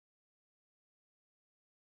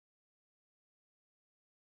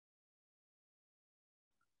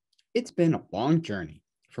It's been a long journey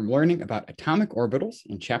from learning about atomic orbitals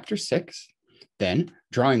in Chapter 6, then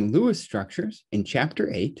drawing Lewis structures in Chapter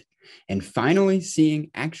 8, and finally seeing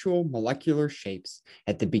actual molecular shapes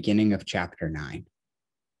at the beginning of Chapter 9.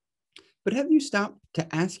 But have you stopped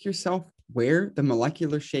to ask yourself where the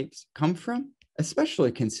molecular shapes come from,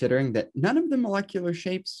 especially considering that none of the molecular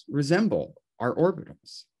shapes resemble our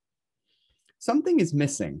orbitals? Something is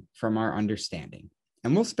missing from our understanding,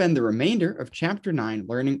 and we'll spend the remainder of Chapter 9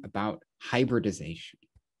 learning about hybridization.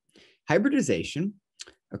 Hybridization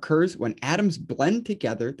occurs when atoms blend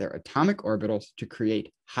together their atomic orbitals to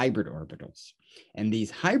create hybrid orbitals. And these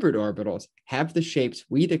hybrid orbitals have the shapes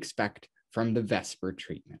we'd expect from the VSEPR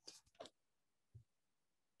treatment.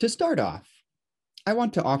 To start off, I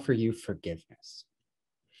want to offer you forgiveness.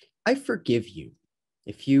 I forgive you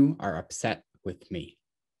if you are upset with me.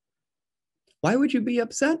 Why would you be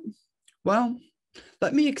upset? Well,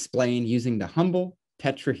 let me explain using the humble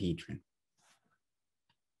tetrahedron.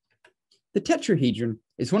 The tetrahedron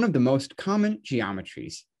is one of the most common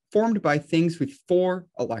geometries formed by things with 4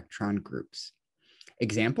 electron groups.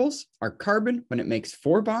 Examples are carbon when it makes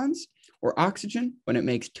 4 bonds, or oxygen when it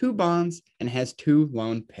makes 2 bonds and has 2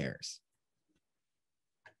 lone pairs.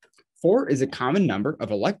 4 is a common number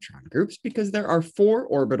of electron groups because there are 4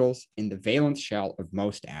 orbitals in the valence shell of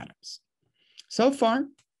most atoms. So far,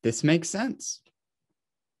 this makes sense.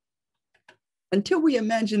 Until we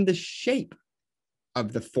imagine the shape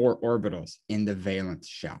of the 4 orbitals in the valence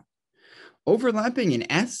shell. Overlapping in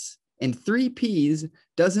S and 3 Ps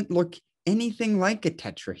doesn't look anything like a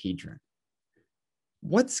tetrahedron.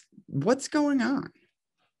 What's going on?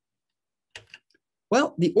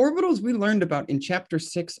 Well, the orbitals we learned about in Chapter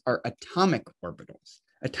 6 are atomic orbitals.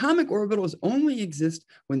 Atomic orbitals only exist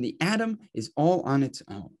when the atom is all on its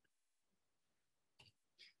own.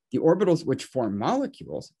 The orbitals which form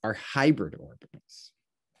molecules are hybrid orbitals.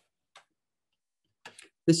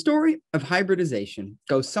 The story of hybridization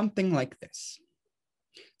goes something like this.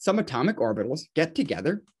 Some atomic orbitals get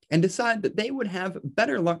together and decide that they would have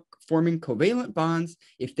better luck forming covalent bonds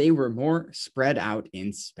if they were more spread out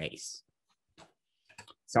in space.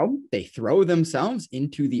 So they throw themselves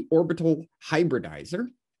into the orbital hybridizer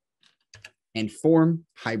and form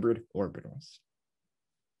hybrid orbitals.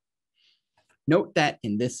 Note that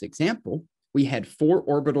in this example, we had 4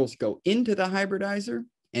 orbitals go into the hybridizer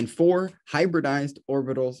and 4 hybridized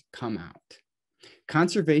orbitals come out.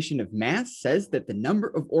 Conservation of mass says that the number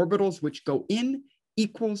of orbitals which go in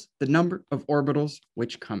equals the number of orbitals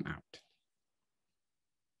which come out.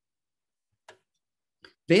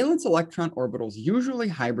 Valence electron orbitals usually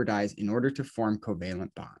hybridize in order to form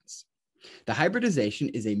covalent bonds. The hybridization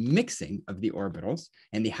is a mixing of the orbitals,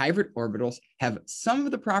 and the hybrid orbitals have some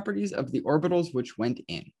of the properties of the orbitals which went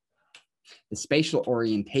in. The spatial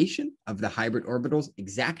orientation of the hybrid orbitals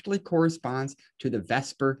exactly corresponds to the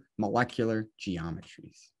VSEPR molecular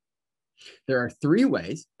geometries. There are 3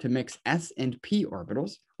 ways to mix S and P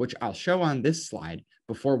orbitals, which I'll show on this slide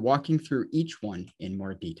before walking through each one in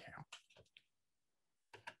more detail.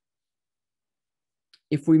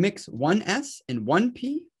 If we mix 1 S and 1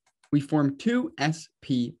 P, we form 2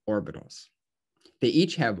 sp orbitals. They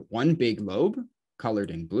each have 1 big lobe,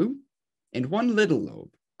 colored in blue, and 1 little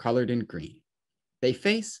lobe, colored in green. They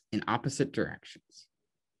face in opposite directions.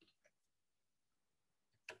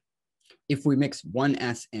 If we mix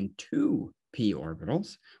 1s and 2 p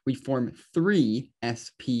orbitals, we form 3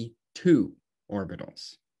 sp2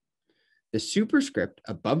 orbitals. The superscript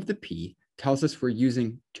above the p tells us we're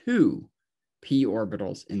using 2 p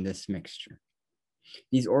orbitals in this mixture.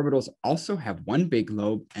 These orbitals also have 1 big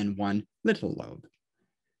lobe and 1 little lobe.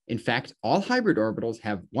 In fact, all hybrid orbitals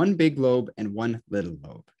have 1 big lobe and 1 little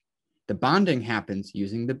lobe. The bonding happens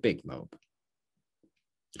using the big lobe.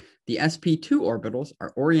 The sp2 orbitals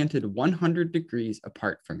are oriented 100 degrees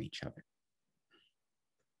apart from each other.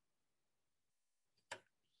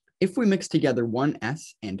 If we mix together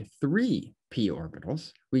 1s and 3 p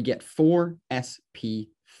orbitals, we get 4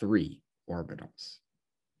 sp3 orbitals.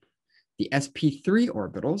 The sp3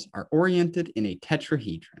 orbitals are oriented in a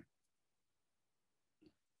tetrahedron.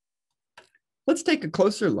 Let's take a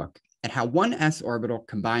closer look at how 1 s orbital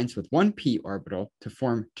combines with 1 p orbital to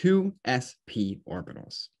form 2 sp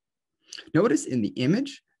orbitals. Notice in the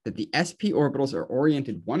image that the sp orbitals are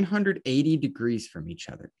oriented 180 degrees from each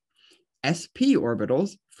other. Sp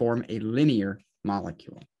orbitals form a linear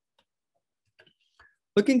molecule.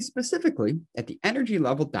 Looking specifically at the energy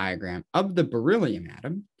level diagram of the beryllium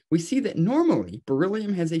atom, we see that normally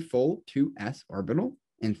beryllium has a full 2s orbital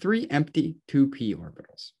and 3 empty 2p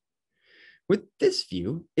orbitals. With this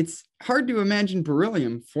view, it's hard to imagine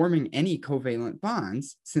beryllium forming any covalent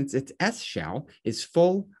bonds since its S shell is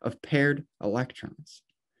full of paired electrons.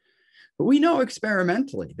 But we know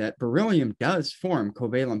experimentally that beryllium does form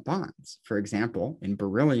covalent bonds, for example, in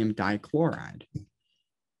beryllium dichloride.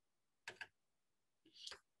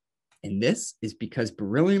 And this is because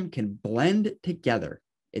beryllium can blend together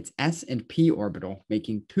its s and p orbital,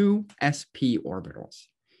 making two sp orbitals.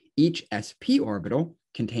 Each sp orbital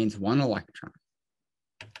contains one electron.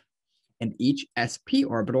 And each sp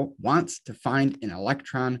orbital wants to find an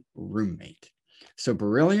electron roommate. So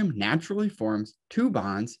beryllium naturally forms two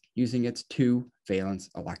bonds using its two valence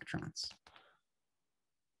electrons.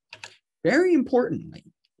 Very importantly,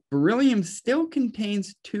 beryllium still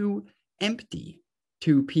contains two empty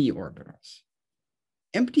 2p orbitals.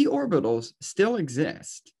 Empty orbitals still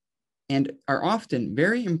exist and are often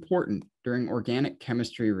very important during organic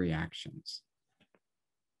chemistry reactions.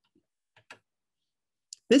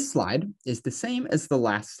 This slide is the same as the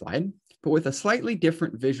last slide, but with a slightly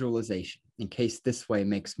different visualization, in case this way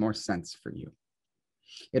makes more sense for you.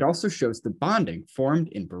 It also shows the bonding formed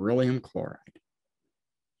in beryllium chloride.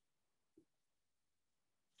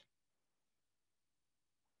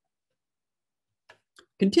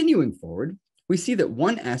 Continuing forward, we see that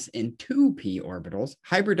one s and two p orbitals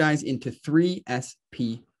hybridize into three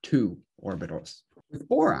sp2 orbitals. With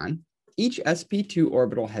boron, each sp2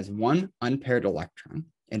 orbital has one unpaired electron,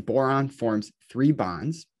 and boron forms three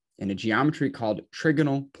bonds in a geometry called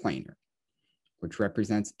trigonal planar, which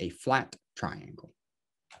represents a flat triangle.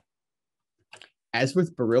 As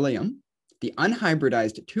with beryllium, the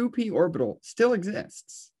unhybridized 2p orbital still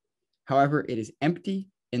exists. However, it is empty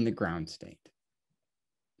in the ground state.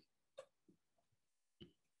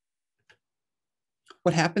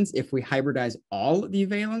 What happens if we hybridize all the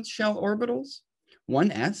valence shell orbitals?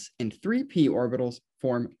 1s and 3p orbitals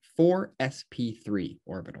form 4sp3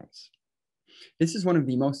 orbitals. This is one of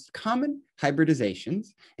the most common hybridizations,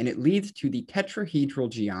 and it leads to the tetrahedral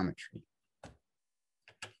geometry.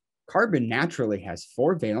 Carbon naturally has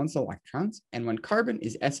 4 valence electrons, and when carbon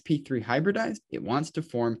is sp3 hybridized, it wants to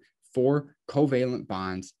form 4 covalent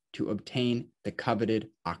bonds to obtain the coveted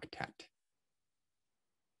octet.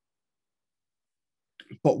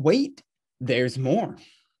 But wait, there's more.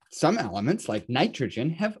 Some elements, like nitrogen,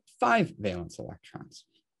 have 5 valence electrons.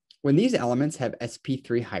 When these elements have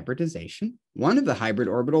sp3 hybridization, one of the hybrid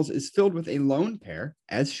orbitals is filled with a lone pair,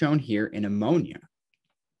 as shown here in ammonia.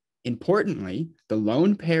 Importantly, the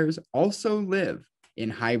lone pairs also live in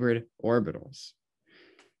hybrid orbitals.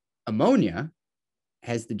 Ammonia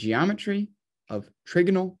has the geometry of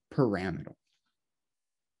trigonal pyramidal.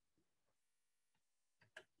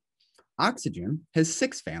 Oxygen has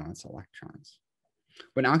 6 valence electrons.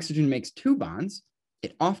 When oxygen makes 2 bonds,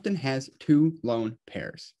 it often has 2 lone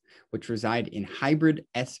pairs, which reside in hybrid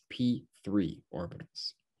sp3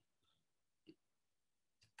 orbitals.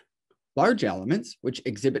 Large elements, which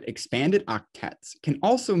exhibit expanded octets, can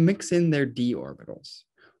also mix in their d orbitals.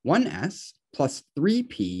 1s plus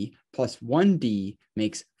 3p plus 1d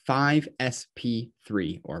makes 5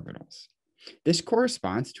 sp3 orbitals. This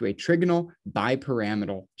corresponds to a trigonal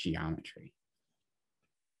bipyramidal geometry.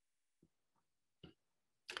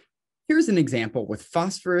 Here's an example with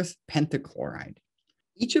phosphorus pentachloride.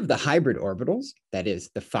 Each of the hybrid orbitals, that is,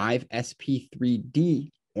 the 5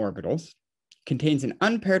 sp3d orbitals, contains an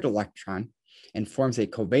unpaired electron and forms a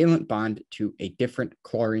covalent bond to a different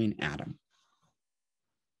chlorine atom.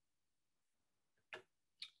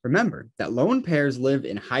 Remember that lone pairs live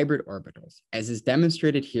in hybrid orbitals, as is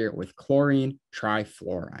demonstrated here with chlorine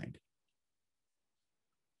trifluoride.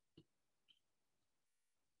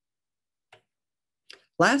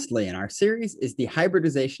 Lastly in our series is the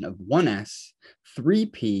hybridization of 1s,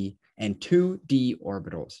 3p, and 2d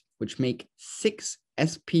orbitals, which make 6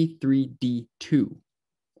 sp3d2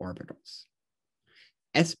 orbitals.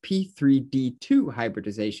 sp3d2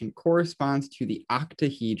 hybridization corresponds to the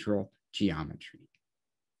octahedral geometry.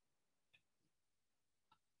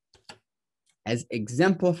 As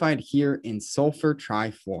exemplified here in sulfur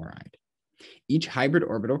trifluoride. Each hybrid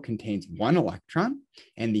orbital contains 1 electron,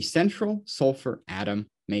 and the central sulfur atom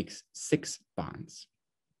makes 6 bonds.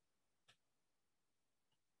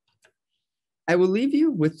 I will leave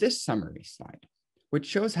you with this summary slide, which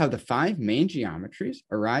shows how the 5 main geometries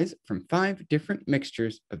arise from 5 different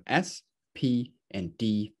mixtures of s, p, and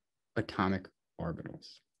d atomic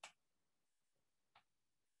orbitals.